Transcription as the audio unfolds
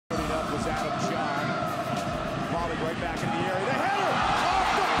Adam John. Volley right back in the area. The header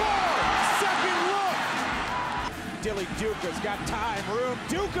off the bar. Second look. Dilly Duka's got time, room.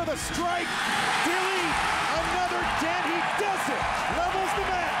 Duka the strike. Dilly, another dent. He does it. Levels the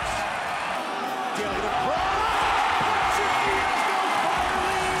match. Dilly the cross. Patrick Diaz goes fire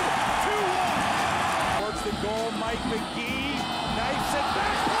lead. 2-1. Towards the goal, Mike McGee. Knifes it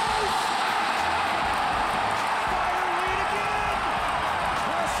back post. Fire lead again.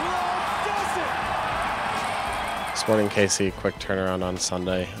 Chris Rolfe does it. Sporting KC, quick turnaround on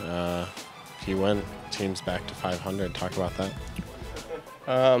Sunday. If you win, team's back to 500. Talk about that.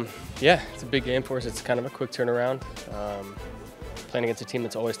 Yeah, it's a big game for us. It's kind of a quick turnaround. Playing against a team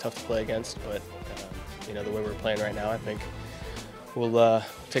that's always tough to play against, but you know, the way we're playing right now, I think we'll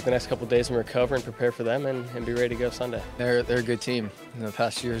take the next couple of days and recover and prepare for them and be ready to go Sunday. They're a good team. In the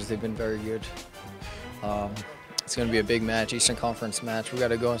past years, they've been very good. It's going to be a big match, Eastern Conference match. We got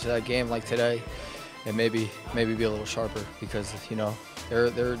to go into that game like today and maybe be a little sharper because you know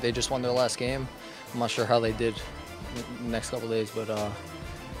they just won their last game. I'm not sure how they did the next couple of days, but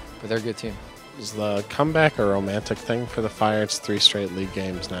they're a good team. Is the comeback a romantic thing for the Fire? It's 3 straight league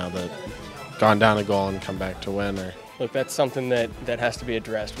games now that gone down a goal and come back to win. Or look, that's something that has to be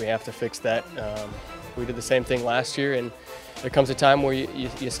addressed. We have to fix that. We did the same thing last year, and there comes a time where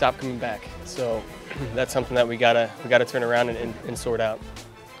you stop coming back. So that's something that we gotta turn around and sort out.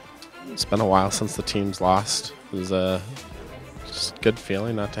 It's been a while since the team's lost. It was just a good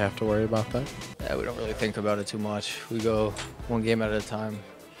feeling not to have to worry about that. Yeah, we don't really think about it too much. We go one game at a time.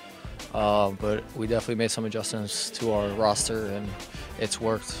 But we definitely made some adjustments to our roster, and it's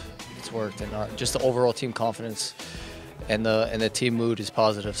worked. It's worked, and just the overall team confidence and the team mood is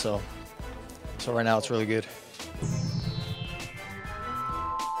positive. So right now it's really good.